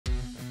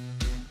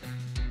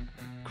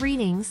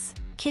Greetings,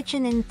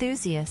 kitchen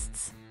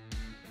enthusiasts!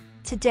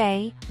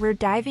 Today, we're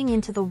diving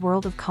into the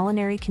world of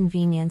culinary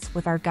convenience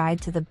with our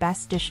guide to the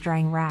best dish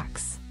drying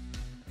racks.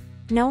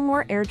 No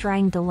more air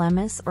drying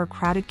dilemmas or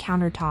crowded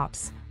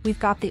countertops, we've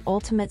got the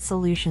ultimate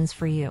solutions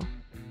for you.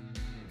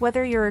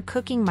 Whether you're a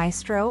cooking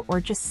maestro or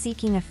just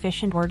seeking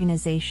efficient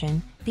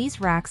organization, these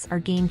racks are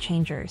game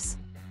changers.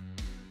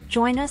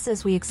 Join us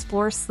as we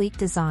explore sleek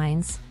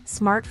designs,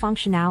 smart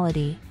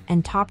functionality,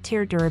 and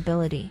top-tier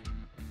durability.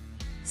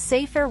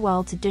 Say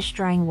farewell to dish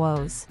drying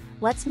woes,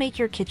 let's make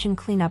your kitchen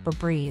cleanup a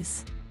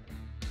breeze.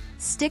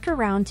 Stick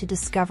around to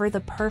discover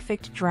the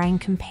perfect drying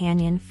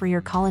companion for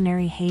your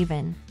culinary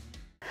haven.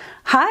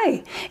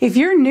 Hi, if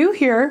you're new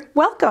here,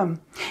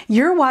 welcome.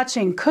 You're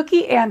watching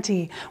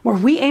CookyAunty, where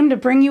we aim to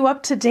bring you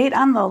up to date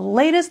on the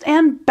latest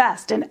and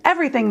best in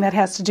everything that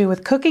has to do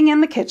with cooking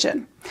in the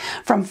kitchen.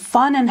 From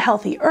fun and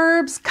healthy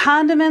herbs,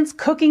 condiments,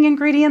 cooking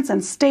ingredients,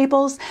 and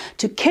staples,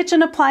 to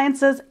kitchen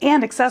appliances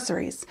and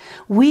accessories,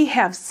 we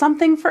have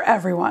something for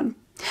everyone.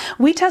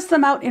 We test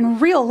them out in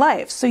real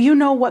life so you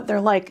know what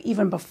they're like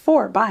even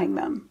before buying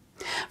them.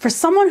 For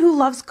someone who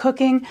loves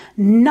cooking,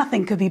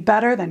 nothing could be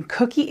better than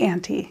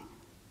CookyAunty.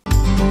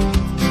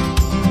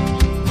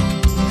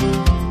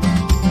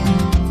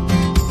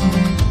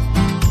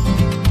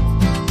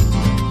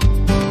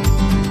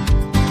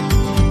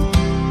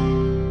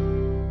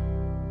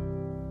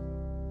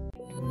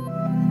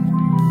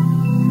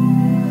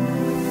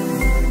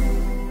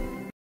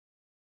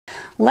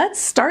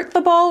 Let's start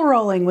the ball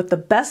rolling with the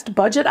best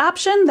budget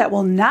option that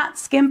will not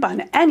skimp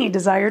on any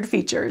desired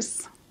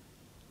features.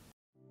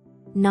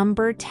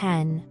 Number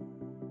 10.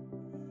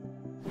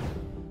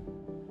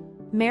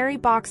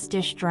 MERRYBOX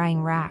Dish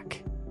Drying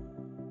Rack.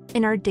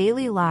 In our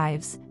daily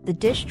lives, the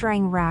dish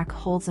drying rack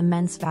holds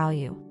immense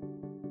value.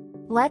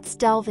 Let's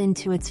delve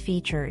into its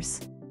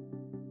features.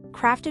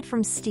 Crafted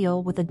from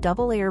steel with a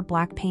double-layer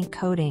black paint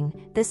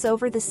coating, this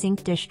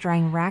over-the-sink dish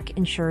drying rack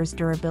ensures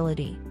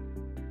durability.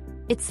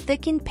 Its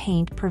thickened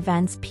paint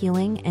prevents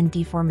peeling and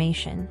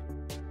deformation.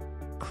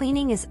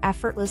 Cleaning is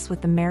effortless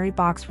with the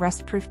MERRYBOX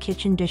Rust-Proof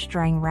Kitchen Dish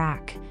Drying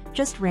Rack.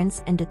 Just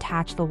rinse and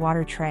detach the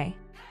water tray.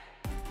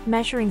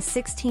 Measuring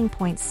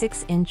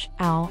 16.6 inch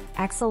L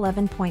x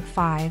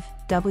 11.5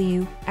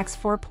 W x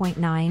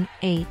 4.9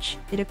 H,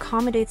 it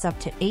accommodates up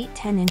to 8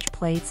 10-inch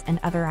plates and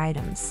other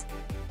items.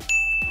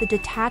 The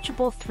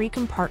detachable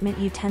 3-compartment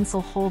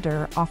utensil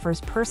holder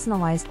offers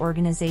personalized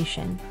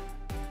organization.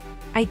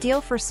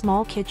 Ideal for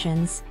small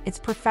kitchens, its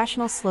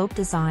professional slope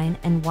design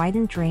and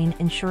widened drain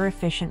ensure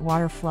efficient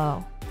water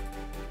flow.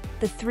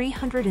 The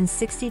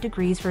 360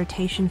 degrees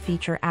rotation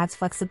feature adds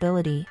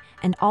flexibility,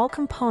 and all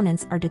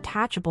components are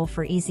detachable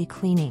for easy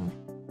cleaning.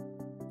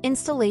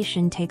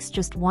 Installation takes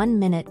just 1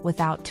 minute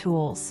without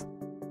tools.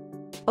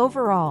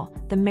 Overall,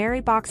 the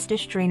MERRYBOX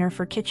dish drainer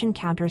for kitchen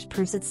counters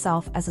proves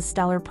itself as a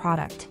stellar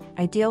product,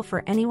 ideal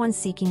for anyone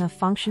seeking a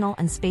functional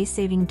and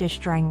space-saving dish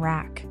drying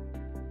rack.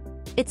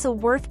 It's a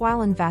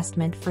worthwhile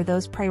investment for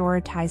those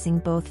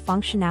prioritizing both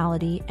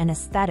functionality and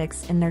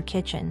aesthetics in their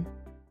kitchen.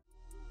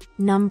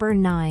 Number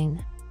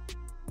 9.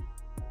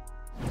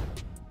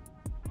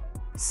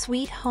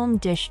 Sweet Home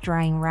Dish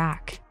Drying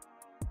Rack.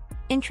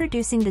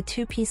 Introducing the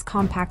 2-piece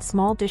compact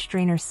small dish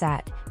drainer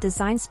set,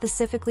 designed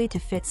specifically to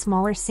fit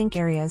smaller sink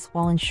areas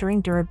while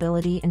ensuring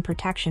durability and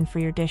protection for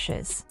your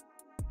dishes.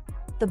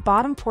 The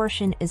bottom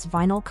portion is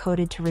vinyl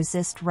coated to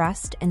resist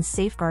rust and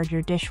safeguard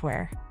your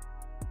dishware.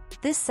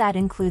 This set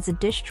includes a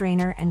dish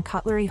drainer and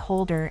cutlery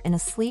holder in a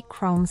sleek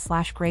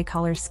chrome/gray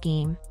color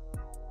scheme.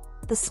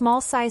 The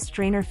small-sized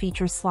drainer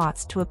features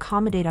slots to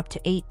accommodate up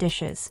to 8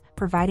 dishes,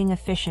 providing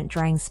efficient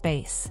drying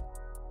space.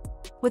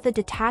 With a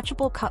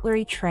detachable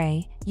cutlery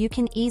tray, you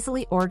can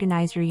easily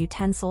organize your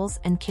utensils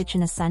and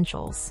kitchen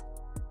essentials.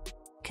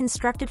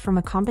 Constructed from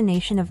a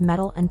combination of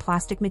metal and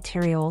plastic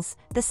materials,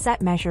 the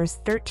set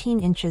measures 13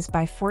 inches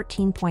by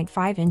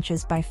 14.5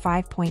 inches by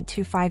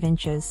 5.25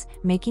 inches,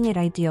 making it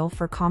ideal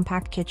for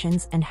compact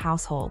kitchens and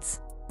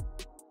households.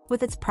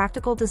 With its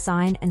practical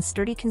design and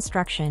sturdy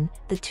construction,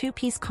 the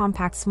 2-piece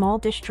compact small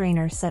dish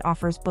drainer set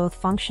offers both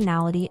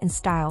functionality and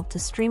style to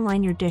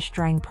streamline your dish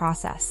drying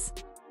process.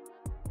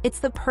 It's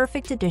the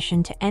perfect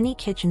addition to any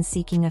kitchen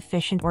seeking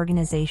efficient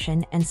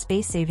organization and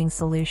space-saving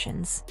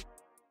solutions.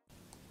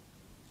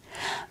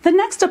 The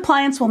next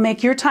appliance will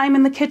make your time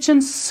in the kitchen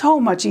so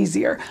much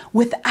easier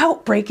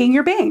without breaking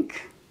your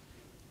bank.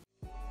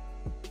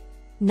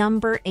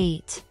 Number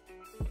 8.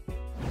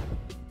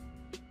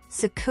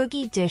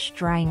 Sakugi Dish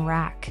Drying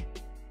Rack.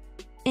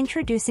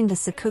 Introducing the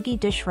Sakugi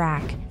Dish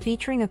Rack,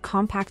 featuring a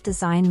compact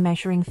design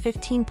measuring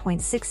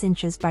 15.6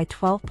 inches by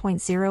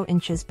 12.0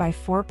 inches by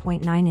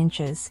 4.9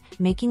 inches,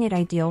 making it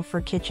ideal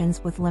for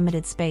kitchens with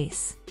limited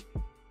space.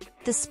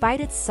 Despite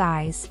its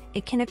size,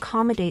 it can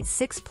accommodate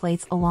 6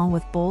 plates along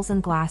with bowls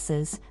and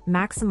glasses,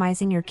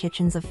 maximizing your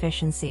kitchen's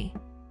efficiency.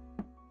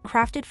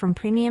 Crafted from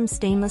premium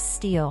stainless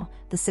steel,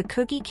 the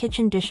Sakugi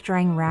Kitchen Dish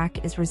Drying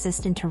Rack is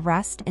resistant to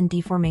rust and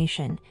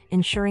deformation,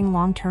 ensuring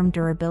long-term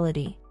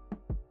durability.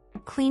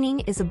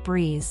 Cleaning is a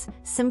breeze,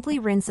 simply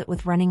rinse it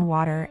with running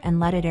water and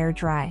let it air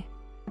dry.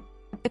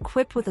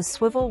 Equipped with a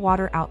swivel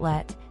water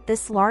outlet,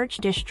 this large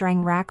dish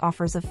drying rack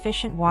offers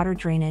efficient water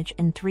drainage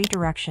in 3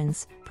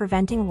 directions,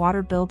 preventing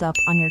water buildup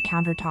on your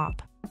countertop.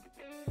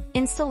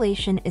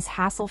 Installation is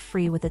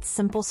hassle-free with its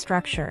simple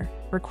structure,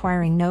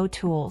 requiring no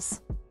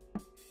tools.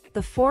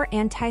 The 4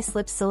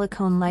 anti-slip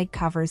silicone leg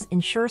covers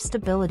ensure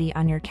stability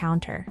on your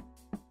counter.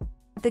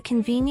 The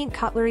convenient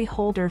cutlery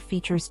holder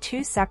features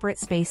 2 separate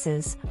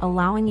spaces,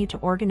 allowing you to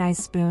organize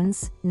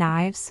spoons,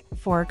 knives,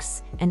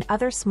 forks, and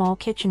other small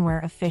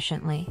kitchenware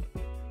efficiently.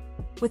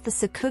 With the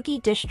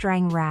Sakugi dish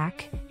drying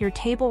rack, your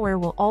tableware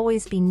will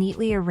always be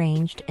neatly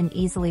arranged and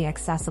easily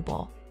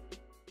accessible.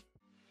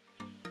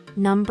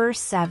 Number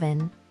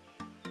 7.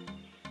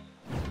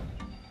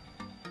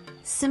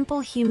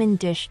 Simplehuman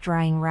dish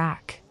drying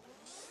rack.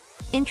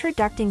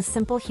 Introducing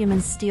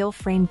Simplehuman's steel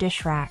frame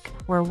dish rack,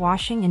 where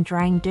washing and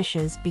drying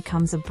dishes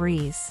becomes a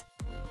breeze.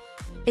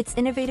 Its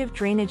innovative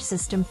drainage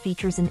system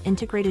features an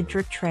integrated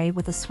drip tray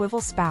with a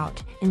swivel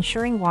spout,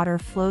 ensuring water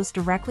flows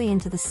directly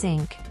into the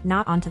sink,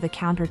 not onto the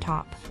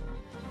countertop.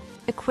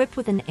 Equipped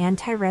with an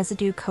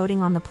anti-residue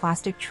coating on the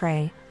plastic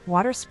tray,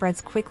 water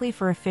spreads quickly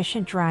for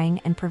efficient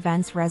drying and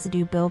prevents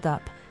residue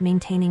buildup,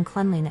 maintaining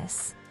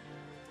cleanliness.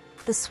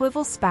 The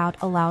swivel spout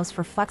allows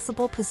for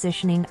flexible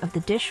positioning of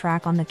the dish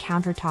rack on the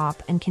countertop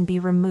and can be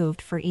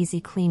removed for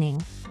easy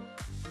cleaning.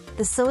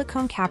 The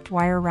silicone-capped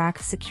wire rack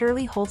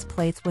securely holds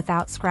plates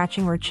without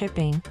scratching or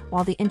chipping,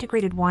 while the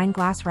integrated wine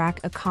glass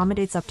rack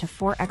accommodates up to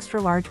 4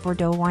 extra-large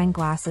Bordeaux wine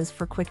glasses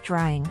for quick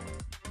drying.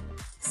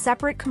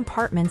 Separate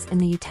compartments in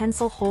the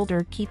utensil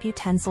holder keep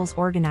utensils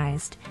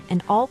organized,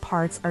 and all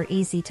parts are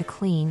easy to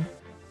clean.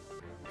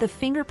 The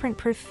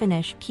fingerprint-proof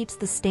finish keeps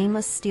the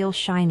stainless steel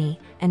shiny,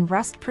 and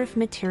rust-proof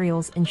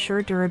materials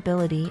ensure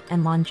durability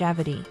and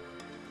longevity.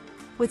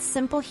 With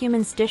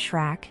Simplehuman's dish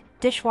rack,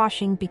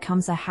 dishwashing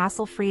becomes a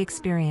hassle-free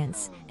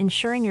experience,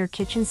 ensuring your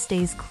kitchen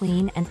stays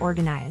clean and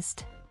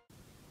organized.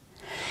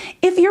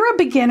 If you're a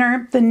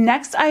beginner, the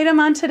next item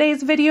on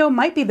today's video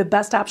might be the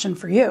best option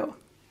for you.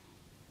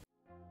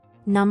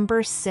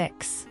 Number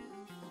 6.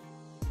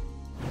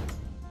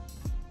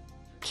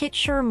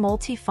 Kitsure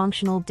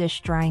Multifunctional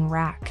Dish Drying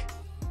Rack.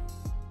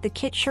 The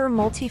Kitsure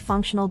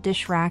Multifunctional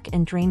Dish Rack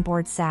and Drain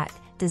Board Set,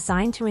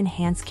 designed to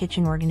enhance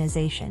kitchen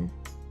organization.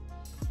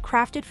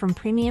 Crafted from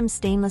premium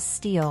stainless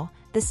steel,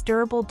 this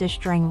durable dish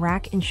drying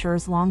rack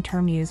ensures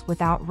long-term use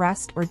without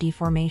rust or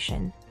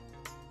deformation.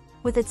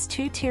 With its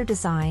 2-tier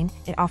design,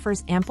 it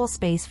offers ample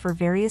space for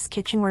various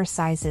kitchenware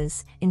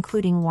sizes,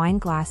 including wine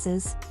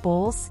glasses,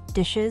 bowls,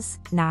 dishes,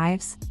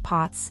 knives,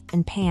 pots,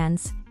 and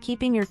pans,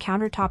 keeping your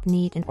countertop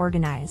neat and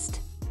organized.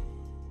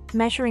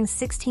 Measuring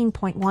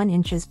 16.1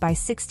 inches by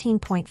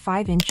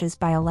 16.5 inches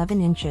by 11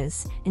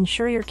 inches,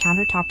 ensure your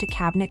countertop to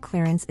cabinet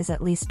clearance is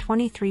at least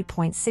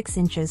 23.6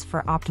 inches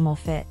for optimal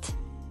fit.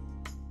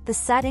 The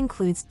set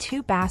includes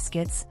 2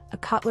 baskets, a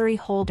cutlery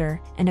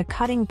holder, and a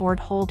cutting board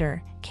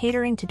holder,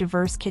 catering to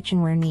diverse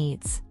kitchenware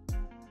needs.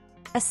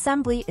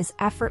 Assembly is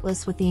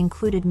effortless with the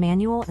included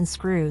manual and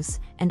screws,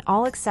 and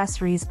all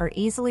accessories are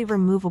easily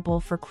removable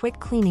for quick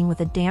cleaning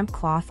with a damp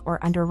cloth or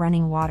under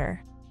running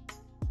water.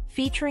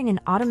 Featuring an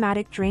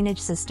automatic drainage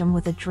system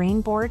with a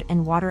drain board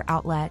and water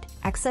outlet,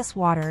 excess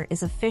water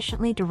is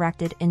efficiently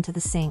directed into the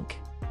sink.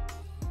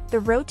 The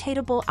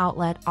rotatable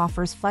outlet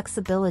offers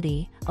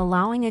flexibility,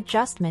 allowing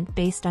adjustment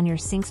based on your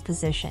sink's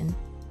position.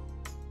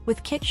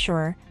 With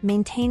Kitsure,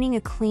 maintaining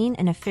a clean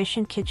and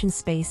efficient kitchen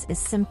space is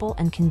simple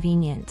and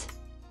convenient.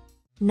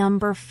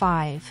 Number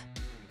 5.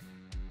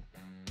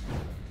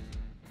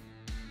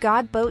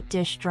 Godboat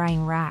Dish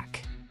Drying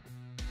Rack.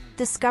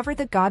 Discover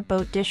the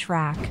Godboat Dish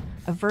Rack,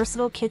 a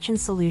versatile kitchen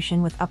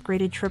solution with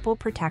upgraded triple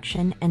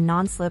protection and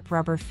non-slip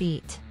rubber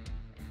feet.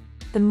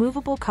 The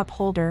movable cup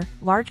holder,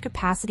 large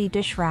capacity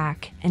dish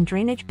rack, and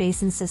drainage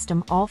basin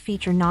system all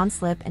feature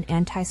non-slip and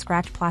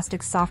anti-scratch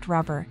plastic soft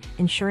rubber,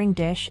 ensuring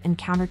dish and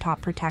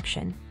countertop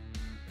protection.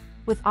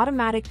 With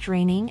automatic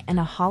draining and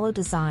a hollow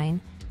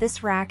design,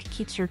 this rack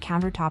keeps your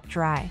countertop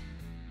dry.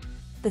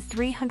 The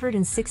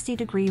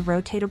 360-degree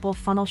rotatable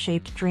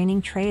funnel-shaped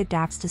draining tray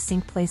adapts to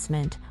sink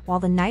placement, while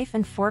the knife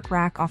and fork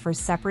rack offers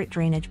separate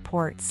drainage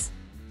ports.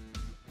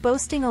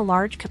 Boasting a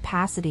large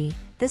capacity,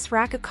 this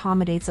rack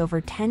accommodates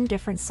over 10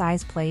 different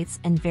size plates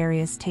and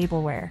various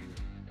tableware.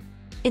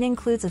 It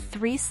includes a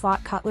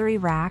 3-slot cutlery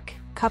rack,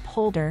 cup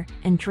holder,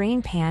 and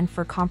drain pan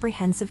for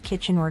comprehensive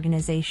kitchen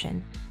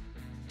organization.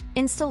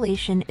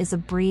 Installation is a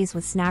breeze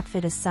with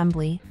snap-fit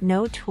assembly,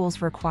 no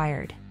tools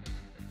required.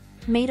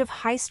 Made of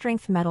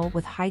high-strength metal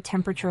with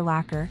high-temperature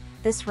lacquer,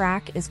 this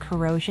rack is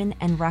corrosion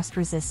and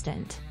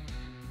rust-resistant.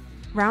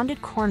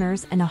 Rounded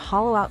corners and a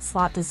hollow-out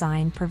slot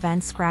design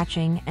prevent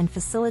scratching and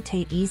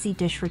facilitate easy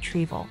dish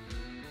retrieval.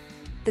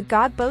 The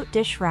Godboat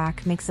dish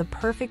rack makes a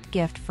perfect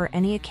gift for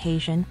any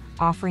occasion,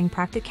 offering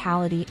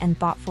practicality and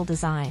thoughtful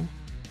design.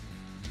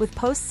 With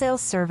post-sale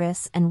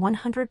service and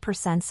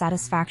 100%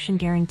 satisfaction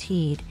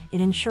guaranteed, it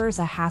ensures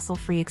a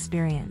hassle-free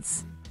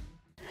experience.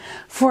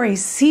 For a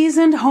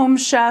seasoned home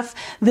chef,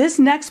 this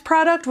next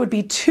product would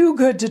be too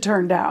good to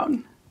turn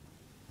down.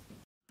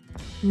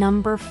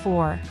 Number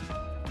 4.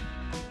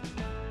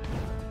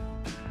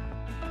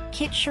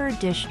 Kitsure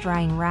Dish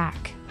Drying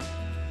Rack.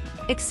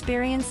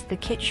 Experience the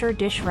Kitsure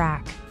Dish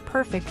Rack,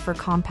 perfect for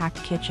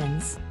compact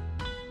kitchens.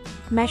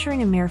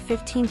 Measuring a mere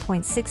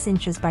 15.6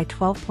 inches by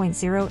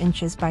 12.0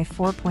 inches by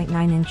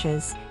 4.9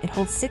 inches, it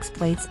holds 6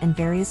 plates and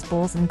various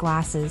bowls and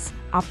glasses,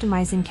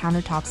 optimizing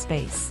countertop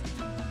space.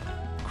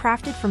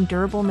 Crafted from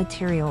durable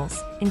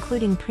materials,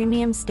 including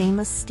premium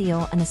stainless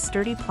steel and a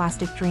sturdy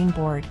plastic drain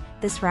board,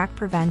 this rack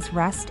prevents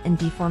rust and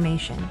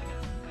deformation.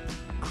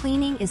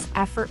 Cleaning is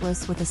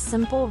effortless with a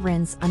simple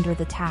rinse under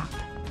the tap.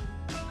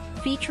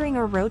 Featuring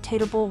a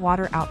rotatable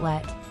water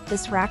outlet,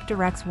 this rack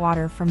directs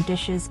water from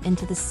dishes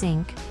into the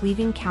sink,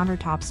 leaving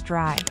countertops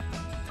dry.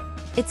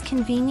 Its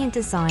convenient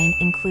design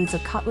includes a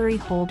cutlery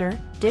holder,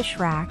 dish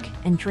rack,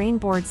 and drain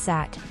board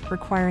set,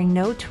 requiring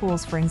no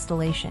tools for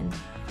installation.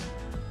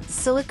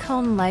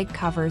 Silicone leg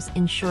covers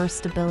ensure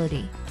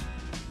stability.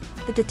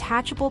 The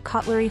detachable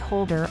cutlery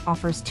holder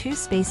offers 2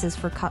 spaces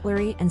for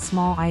cutlery and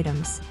small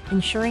items,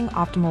 ensuring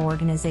optimal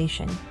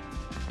organization.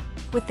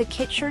 With the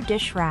Kitsure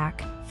dish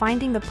rack,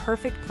 finding the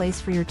perfect place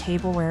for your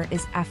tableware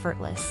is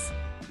effortless.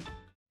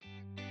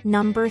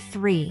 Number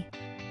 3.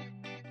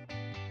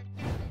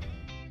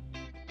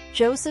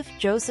 Joseph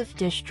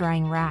Dish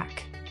Drying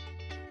Rack.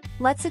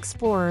 Let's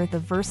explore the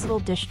versatile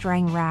dish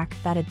drying rack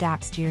that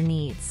adapts to your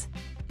needs.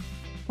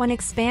 When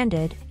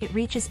expanded, it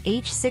reaches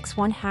h6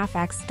 1/2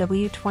 x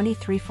w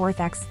 23/4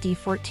 x d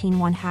 14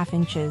 1/2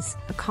 inches,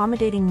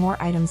 accommodating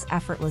more items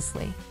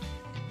effortlessly.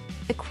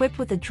 Equipped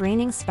with a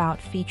draining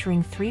spout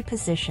featuring 3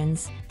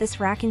 positions,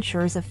 this rack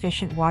ensures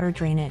efficient water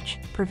drainage,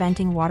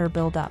 preventing water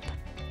buildup.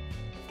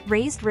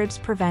 Raised ribs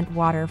prevent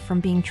water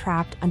from being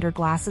trapped under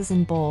glasses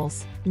and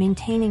bowls,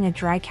 maintaining a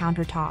dry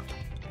countertop.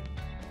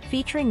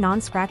 Featuring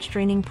non-scratch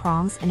draining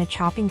prongs and a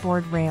chopping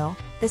board rail,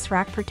 this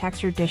rack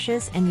protects your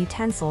dishes and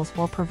utensils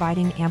while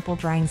providing ample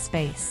drying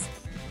space.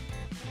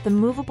 The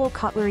movable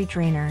cutlery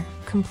drainer,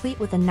 complete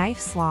with a knife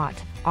slot,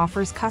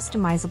 offers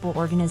customizable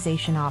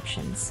organization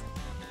options.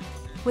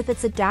 With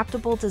its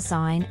adaptable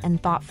design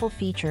and thoughtful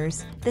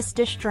features, this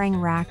dish drying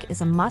rack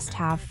is a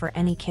must-have for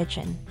any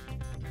kitchen.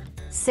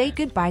 Say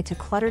goodbye to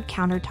cluttered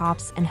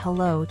countertops and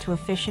hello to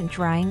efficient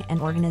drying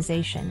and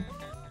organization.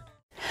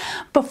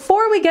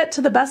 Before we get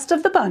to the best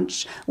of the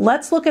bunch,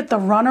 let's look at the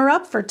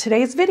runner-up for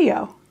today's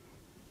video.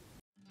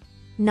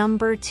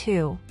 Number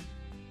 2.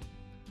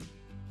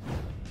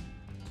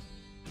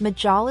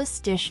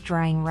 MAJALiS Dish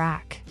Drying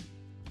Rack.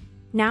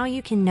 Now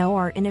you can know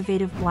our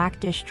innovative black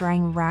dish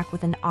drying rack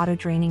with an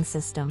auto-draining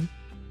system.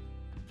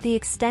 The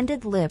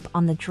extended lip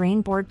on the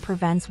drain board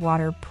prevents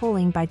water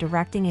pooling by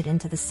directing it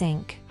into the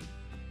sink.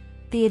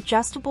 The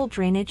adjustable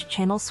drainage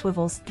channel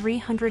swivels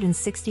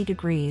 360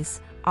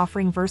 degrees,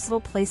 offering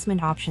versatile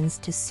placement options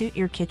to suit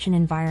your kitchen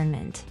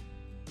environment.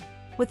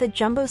 With a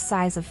jumbo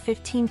size of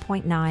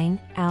 15.9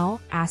 L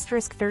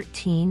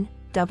 *13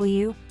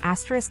 W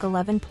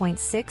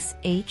 *11.6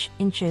 H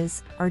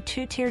inches, our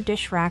 2-tier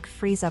dish rack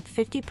frees up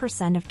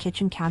 50% of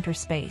kitchen counter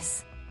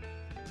space.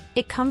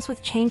 It comes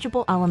with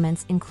changeable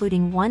elements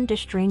including 1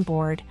 dish drain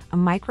board, a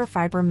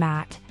microfiber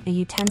mat, a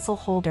utensil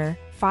holder,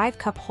 5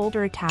 cup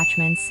holder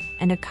attachments,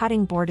 and a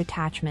cutting board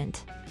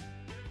attachment.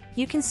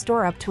 You can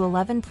store up to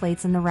 11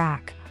 plates in the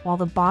rack, while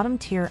the bottom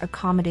tier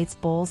accommodates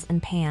bowls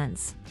and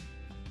pans.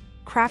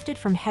 Crafted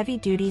from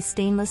heavy-duty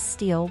stainless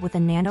steel with a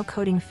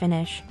nano-coating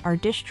finish, our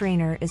dish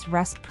drainer is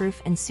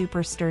rust-proof and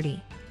super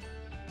sturdy.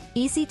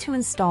 Easy to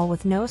install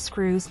with no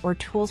screws or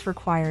tools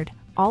required,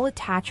 all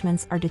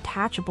attachments are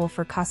detachable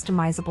for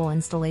customizable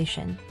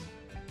installation.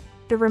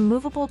 The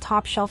removable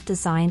top shelf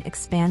design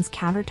expands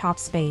countertop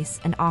space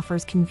and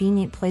offers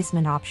convenient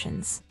placement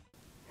options.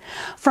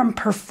 From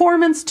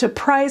performance to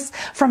price,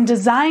 from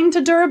design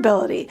to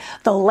durability,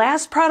 the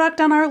last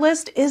product on our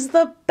list is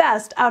the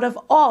best out of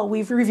all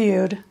we've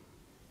reviewed.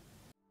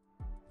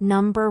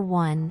 Number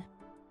 1.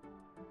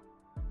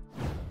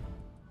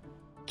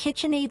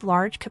 KitchenAid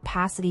Large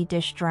Capacity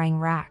Dish Drying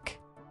Rack.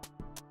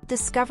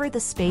 Discover the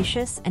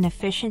spacious and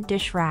efficient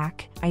dish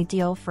rack,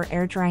 ideal for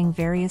air drying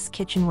various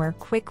kitchenware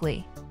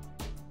quickly.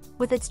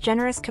 With its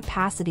generous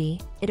capacity,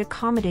 it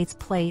accommodates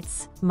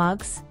plates,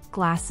 mugs,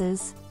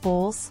 glasses,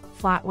 bowls,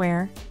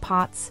 flatware,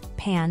 pots,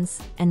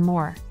 pans, and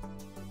more.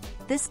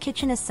 This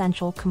kitchen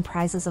essential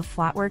comprises a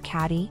flatware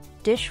caddy,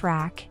 dish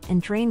rack,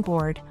 and drain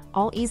board,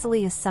 all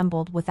easily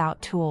assembled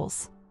without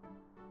tools.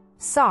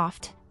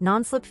 Soft,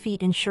 non-slip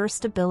feet ensure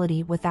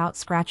stability without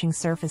scratching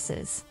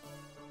surfaces.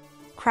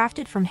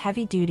 Crafted from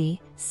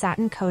heavy-duty,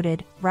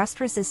 satin-coated,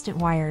 rust-resistant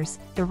wires,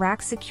 the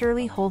rack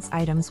securely holds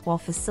items while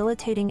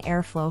facilitating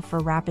airflow for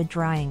rapid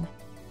drying.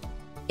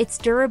 Its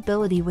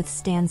durability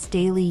withstands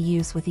daily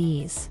use with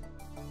ease.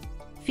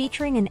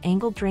 Featuring an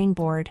angled drain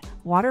board,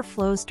 water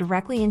flows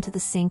directly into the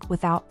sink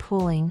without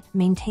pooling,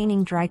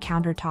 maintaining dry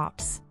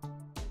countertops.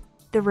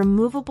 The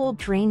removable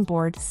drain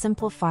board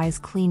simplifies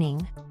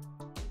cleaning.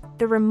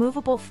 The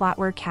removable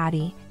flatware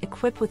caddy,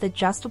 equipped with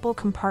adjustable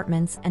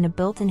compartments and a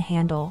built-in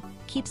handle,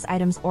 keeps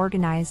items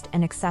organized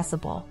and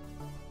accessible.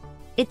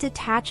 It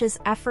detaches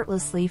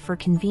effortlessly for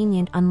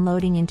convenient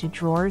unloading into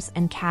drawers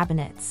and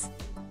cabinets.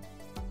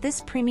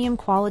 This premium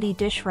quality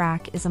dish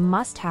rack is a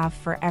must-have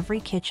for every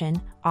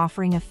kitchen,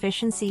 offering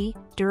efficiency,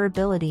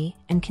 durability,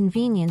 and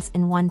convenience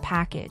in one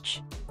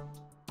package.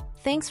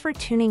 Thanks for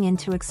tuning in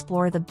to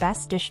explore the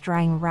best dish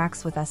drying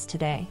racks with us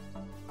today.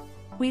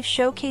 We've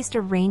showcased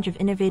a range of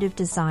innovative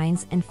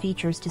designs and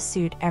features to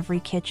suit every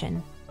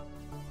kitchen.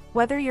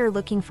 Whether you're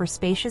looking for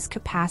spacious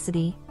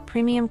capacity,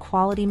 premium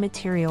quality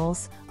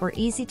materials, or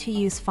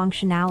easy-to-use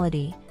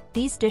functionality,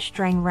 these dish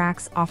drying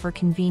racks offer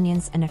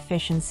convenience and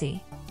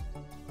efficiency.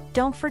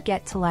 Don't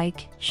forget to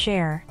like,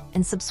 share,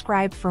 and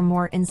subscribe for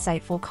more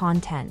insightful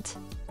content.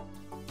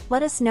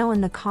 Let us know in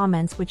the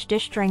comments which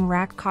dish drying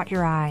rack caught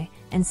your eye,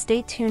 and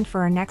stay tuned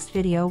for our next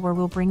video where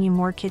we'll bring you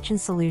more kitchen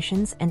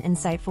solutions and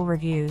insightful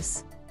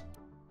reviews.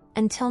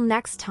 Until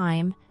next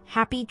time,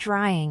 happy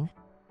drying!